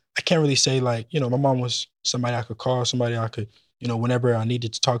 So I can't really say like, my mom was somebody I could call, somebody I could, whenever I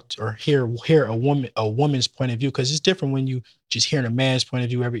needed to talk to or hear a woman's point of view, because it's different when you just hearing a man's point of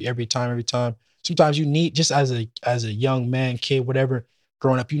view every time. Sometimes you need, just as a young man, kid, whatever,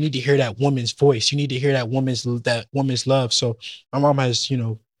 growing up, you need to hear that woman's voice. You need to hear that woman's love. So my mom has,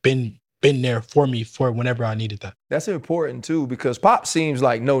 been there for me for whenever I needed that. That's important too, because Pop seems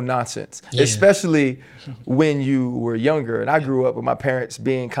like no nonsense, Yeah. especially when you were younger. And I grew up with my parents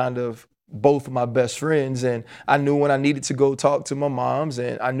being kind of both of my best friends, and I knew when I needed to go talk to my moms,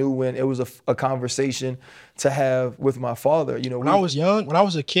 and I knew when it was a conversation to have with my father. When I was young, when I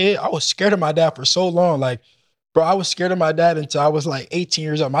was a kid, I was scared of my dad for so long. Like, bro, I was scared of my dad until I was like 18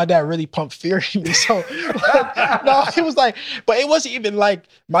 years old. My dad really pumped fear in me. So, no, it was like, but it wasn't even like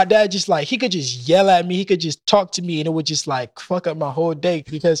my dad just like, he could just yell at me. He could just talk to me and it would just like fuck up my whole day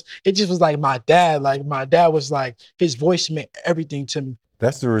because it just was like my dad. Like, my dad was like, his voice meant everything to me.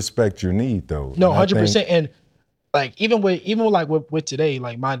 That's the respect you need, though. No, And I 100%. think- And like even with today,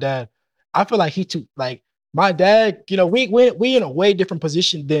 like my dad, I feel like my dad, we in a way different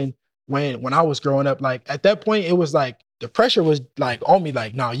position than when I was growing up. Like at that point, it was like the pressure was like on me,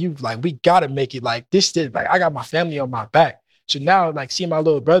 like, nah, we gotta make it like this, like I got my family on my back. So now like seeing my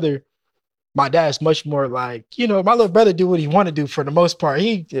little brother, my dad's much more like, my little brother do what he want to do for the most part.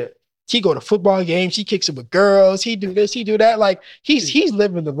 He go to football games, he kicks it with girls, he do this, he do that. Like he's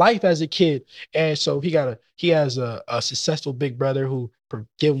living the life as a kid. And so he has a successful big brother who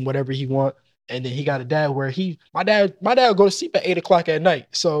give him whatever he want. And then he got a dad where my dad will go to sleep at 8:00 at night.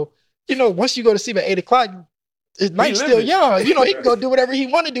 So, once you go to sleep at 8:00, his night's still young. He can go do whatever he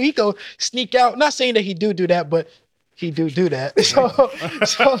want to do. He go sneak out. Not saying that he do that, but he do that. So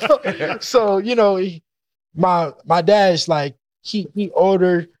my dad's like, he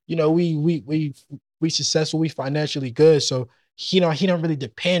older, we successful, we financially good. So he don't really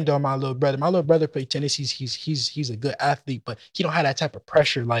depend on my little brother. My little brother play tennis. He's a good athlete, but he don't have that type of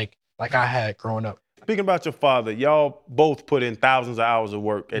pressure like I had growing up. Speaking about your father, y'all both put in thousands of hours of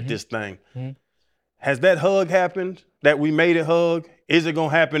work at this thing. Mm-hmm. Has that hug happened? That we made it hug? Is it gonna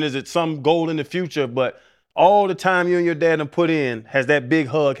happen? Is it some goal in the future? But all the time you and your dad have put in, has that big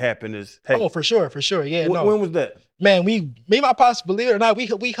hug happened? Oh, for sure. Yeah. When was that? Man, me and my pops, believe it or not,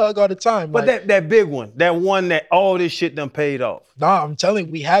 we hug all the time. But like, that big one, that one that all this shit done paid off. Nah, I'm telling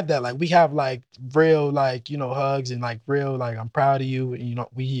you, we have that. Like we have like real like hugs and like real like I'm proud of you. And,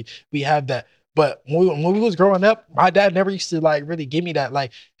 we have that. But when we was growing up, my dad never used to like really give me that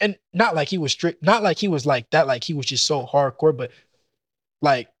like, and not like he was strict, not like he was like that, like he was just so hardcore. But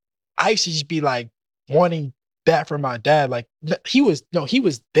like I used to just be like wanting that from my dad. Like he was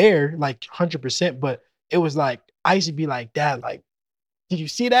there like 100%, but it was like I used to be like, Dad, like, did you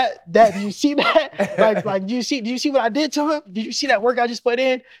see that? Dad, did you see that? like, do you see what I did to him? Did you see that work I just put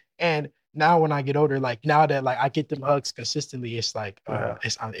in? And now when I get older, like now that like I get them hugs consistently, it's like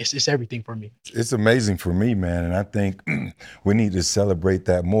it's everything for me. It's amazing for me, man, and I think we need to celebrate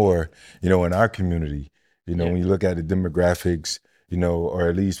that more, in our community. When you look at the demographics, or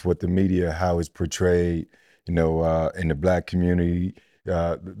at least what the media, how it's portrayed, in the Black community.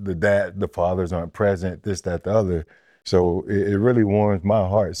 The fathers aren't present, this, that, the other. So it really warms my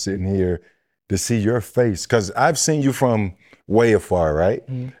heart sitting here to see your face, because I've seen you from way afar, right?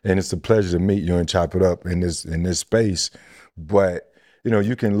 Mm-hmm. And it's a pleasure to meet you and chop it up in this space. But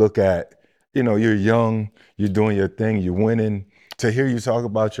you can look at, you're young, you're doing your thing, you're winning. To hear you talk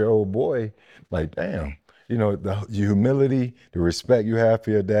about your old boy, like, damn. The humility, the respect you have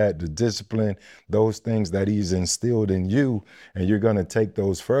for your dad, the discipline, those things that he's instilled in you, and you're going to take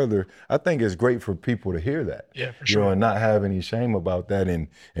those further. I think it's great for people to hear that. Yeah, for sure. And not have any shame about that and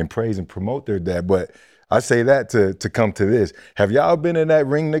praise and promote their dad. But I say that to come to this. Have y'all been in that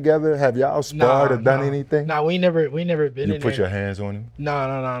ring together? Have y'all sparred or done anything? No, we never been in there. You put your hands on him?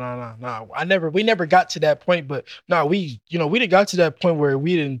 No. We never got to that point, but no, we didn't got to that point where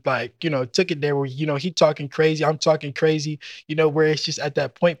we didn't like, took it there where, he talking crazy, I'm talking crazy, where it's just at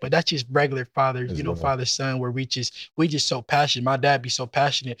that point, but that's just regular father, father, son, where we just so passionate. My dad be so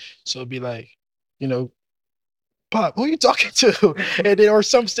passionate. So it'd be like, Pop, who you talking to? And then, or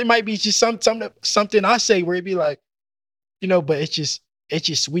it might be just something I say where it'd be like, but it's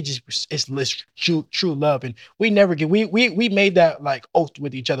true love. And we never get, we made that like oath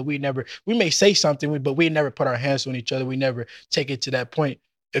with each other. We may say something, but we never put our hands on each other. We never take it to that point.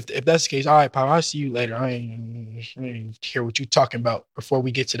 If that's the case, all right, Pop, I'll see you later. I ain't hear what you talking about before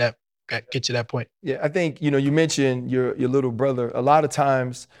we get to that point. Yeah, I think, you mentioned your little brother. A lot of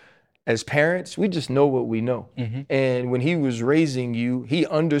times, as parents, we just know what we know. Mm-hmm. And when he was raising you, he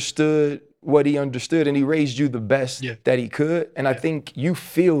understood what he understood, and he raised you the best that he could. And I think you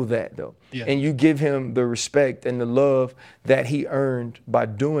feel that, though. Yeah. And you give him the respect and the love that he earned by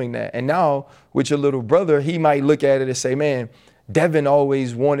doing that. And now, with your little brother, he might look at it and say, man, Devin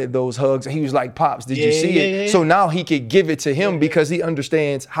always wanted those hugs. And he was like, Pops, did you see it? Yeah. So now he could give it to him because he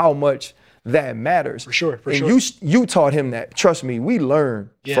understands how much that matters. For sure. And you taught him that. Trust me, we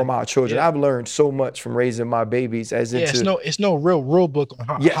learn from our children. I've learned so much from raising my babies it's no real rule book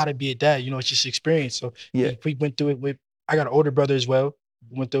on how to be a dad. It's just experience. So we went through it I got an older brother as well.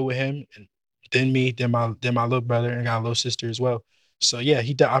 We went through it with him, and then me, then my little brother, and I got a little sister as well. So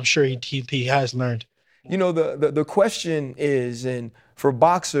I'm sure he has learned. The question is, and for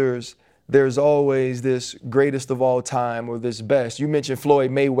boxers, there's always this greatest of all time or this best. You mentioned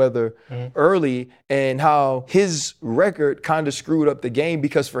Floyd Mayweather early, and how his record kind of screwed up the game,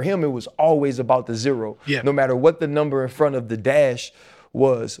 because for him, it was always about the zero. Yeah. No matter what the number in front of the dash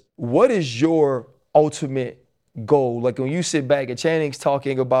was. What is your ultimate goal? Like when you sit back and Channing's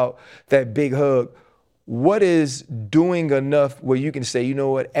talking about that big hug, what is doing enough where you can say, you know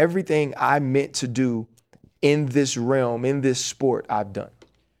what, everything I meant to do in this realm, in this sport, I've done?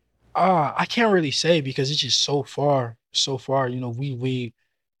 I can't really say because it's just so far, so far. You know, you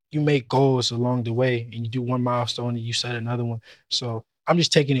make goals along the way and you do one milestone and you set another one. So I'm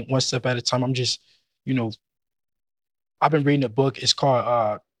just taking it one step at a time. I'm just, you know, I've been reading a book. It's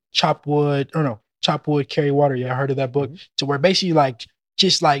called Chop Wood, Carry Water. Yeah, I heard of that book. To where basically like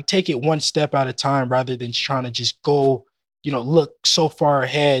just like take it one step at a time rather than trying to just go, look so far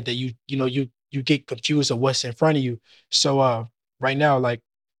ahead that you get confused of what's in front of you. So right now, like,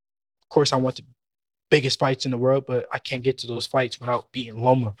 of course I want the biggest fights in the world, but I can't get to those fights without beating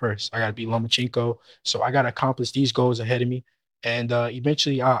Loma first. I gotta beat Lomachenko. So I gotta accomplish these goals ahead of me. And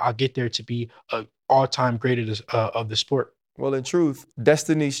eventually I'll get there to be a all-time greatest of the sport. Well, in truth,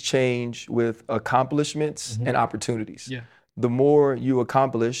 destinies change with accomplishments and opportunities. Yeah. The more you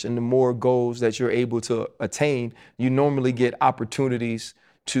accomplish and the more goals that you're able to attain, you normally get opportunities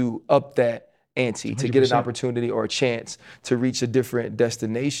to up that ante, to get an 100%. opportunity or a chance to reach a different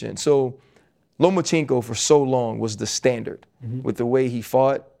destination. So Lomachenko for so long was the standard with the way he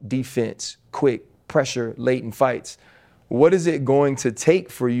fought, defense, quick, pressure, late in fights. What is it going to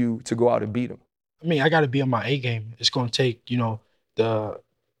take for you to go out and beat him? I mean, I got to be on my A game. It's going to take,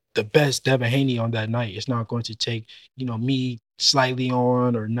 the best Devin Haney on that night. It's not going to take, me slightly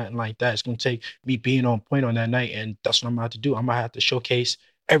on or nothing like that. It's going to take me being on point on that night, and that's what I'm about to do. I'm going to have to showcase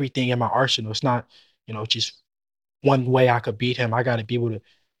everything in my arsenal. It's not, just one way I could beat him. I got to be able to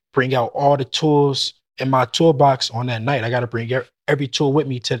bring out all the tools in my toolbox on that night. I got to bring every tool with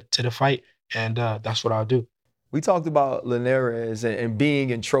me to the fight, and that's what I'll do. We talked about Linares and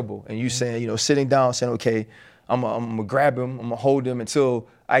being in trouble, and you saying, sitting down, saying, okay, I'm gonna grab him, I'm gonna hold him until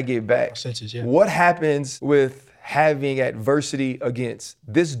I get back. Senses, yeah. What happens with having adversity against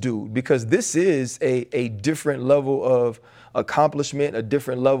this dude? Because this is a different level of accomplishment, a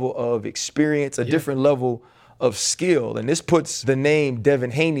different level of experience, a different level of skill. And this puts the name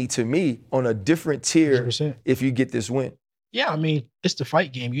Devin Haney, to me, on a different tier 100%. if you get this win. Yeah, I mean, it's the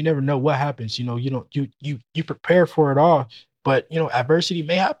fight game. You never know what happens. You prepare for it all, but adversity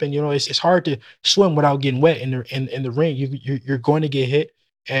may happen. It's hard to swim without getting wet in the ring. You're going to get hit,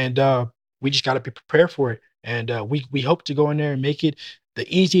 and we just got to be prepared for it. And we hope to go in there and make it the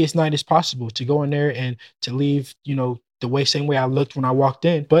easiest night as possible. To go in there and to leave, the same way I looked when I walked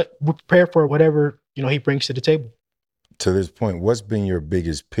in. But we're prepared for whatever he brings to the table. To this point, what's been your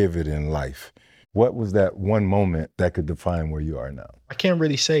biggest pivot in life? What was that one moment that could define where you are now? I can't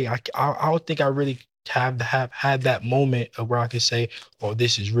really say. I don't think I really have had that moment of where I could say, oh,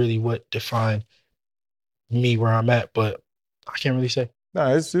 this is really what defined me where I'm at. But I can't really say.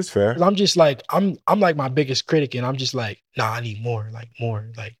 No, it's fair. 'Cause I'm just like, I'm like my biggest critic, and I'm just like, nah, I need more. Like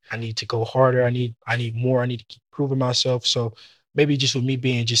I need to go harder. I need more. I need to keep proving myself. So maybe just with me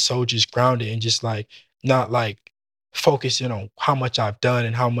being just grounded and just like not like focusing on how much I've done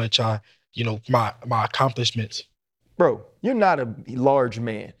and how much my accomplishments. Bro, you're not a large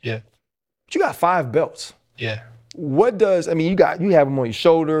man. Yeah. But you got 5 belts. Yeah. What does, I mean, you have them on your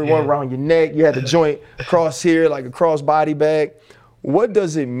shoulder, one around your neck, you had the joint across here, like a cross body bag. What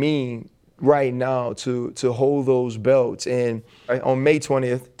does it mean right now to hold those belts and on May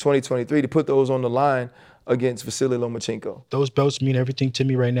 20th, 2023, to put those on the line against Vasily Lomachenko? Those belts mean everything to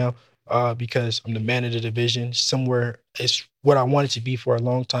me right now because I'm the man of the division. Somewhere it's what I wanted to be for a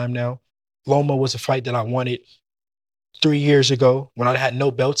long time now. Loma was a fight that I wanted 3 years ago when I had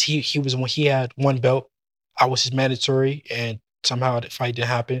no belts. He was when he had 1 belt. I was his mandatory, and somehow the fight didn't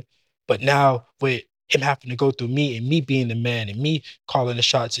happen. But now with him having to go through me and me being the man and me calling the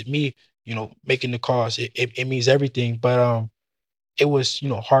shots at me, making the calls, it means everything. But it was,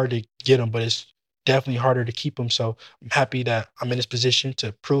 hard to get him, but it's definitely harder to keep him. So I'm happy that I'm in this position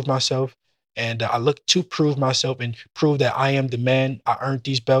to prove myself. And I look to prove myself and prove that I am the man. I earned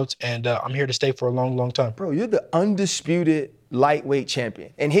these belts, and I'm here to stay for a long, long time. Bro, you're the undisputed lightweight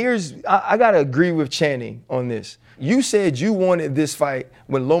champion. And I got to agree with Channing on this. You said you wanted this fight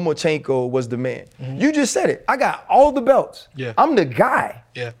when Lomachenko was the man. You just said it. I got all the belts. Yeah. I'm the guy.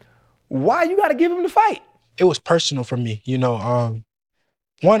 Yeah. Why you got to give him the fight? It was personal for me.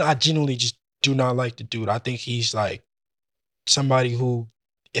 One, I genuinely just do not like the dude. I think he's like somebody who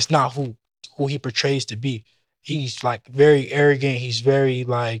is not who he portrays to be. He's like very arrogant. He's very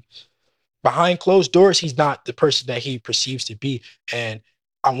like behind closed doors. He's not the person that he perceives to be. And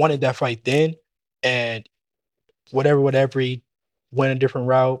I wanted that fight then. And whatever, he went a different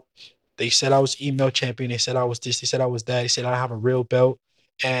route. They said I was email champion. They said I was this. They said I was that. They said I have a real belt.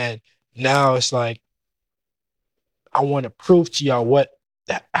 And now it's like, I want to prove to y'all what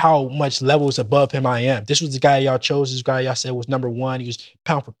how much levels above him I am. This was the guy y'all chose. This guy y'all said was number one. He was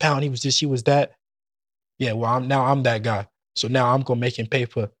pound for pound. He was this, he was that. Yeah, well, I'm that guy. So now I'm going to make him pay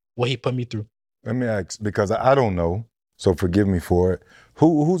for what he put me through. Let me ask, because I don't know, so forgive me for it.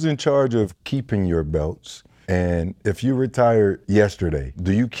 Who's in charge of keeping your belts? And if you retired yesterday,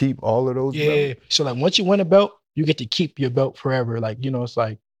 do you keep all of those belts? Yeah. So like once you win a belt, you get to keep your belt forever. Like, you know, it's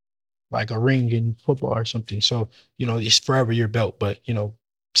like a ring in football or something. So, you know, it's forever your belt. But, you know,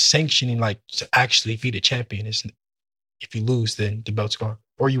 sanctioning like to actually be the champion is, if you lose, then the belt's gone.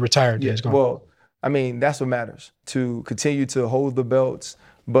 Or you retire, then it's gone. Well, I mean, that's what matters, to continue to hold the belts.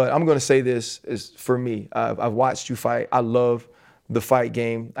 But I'm going to say this is for me. I've watched you fight. I love the fight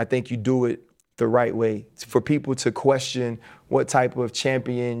game. I think you do it the right way. For people to question what type of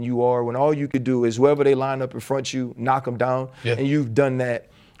champion you are when all you could do is whoever they line up in front of you, knock them down. Yeah. And you've done that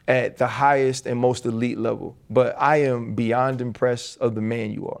at the highest and most elite level. But I am beyond impressed of the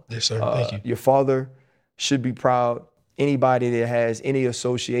man you are. Yes, sir. Thank you. Your father should be proud. Anybody that has any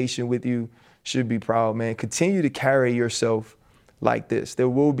association with you should be proud, man. Continue to carry yourself like this. There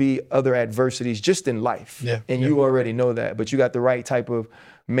will be other adversities just in life. Yeah. And you already know that. But you got the right type of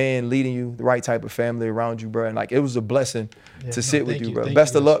man leading you, the right type of family around you, bro. And like, it was a blessing to sit with you, bro.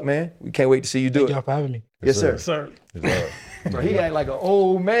 Best of luck, man. We can't wait to see you do it. Thank y'all for having me. Yes, sir. Yes, sir. Bro, he act like an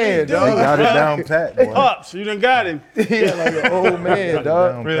old man, dog. He got it down pat, boy. Pops, you done got him. He act like an old man,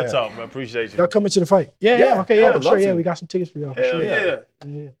 dog. Real talk, man. Appreciate you. Y'all coming to the fight? Yeah. Okay, I'm sure. Yeah, we got some tickets for y'all. For sure.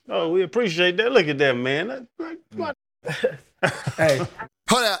 Yeah. Oh, we appreciate that. Look at that, man. Hey.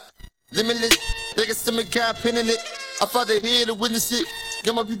 Hold up. Limitless. They can still make cap pinning it. I fought they here to witness it.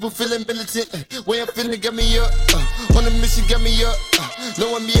 Got my people feeling militant. Way I'm feeling, get me up. On the mission, get me up.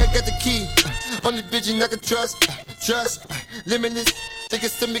 Knowing me, I got the key. On the vision, I can trust. Limitless. They can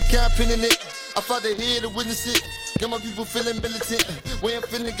still make cap pinning it. I fought they here to witness it. Got my people feeling militant. Way I'm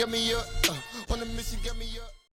feeling, get me up. On the mission, get me up.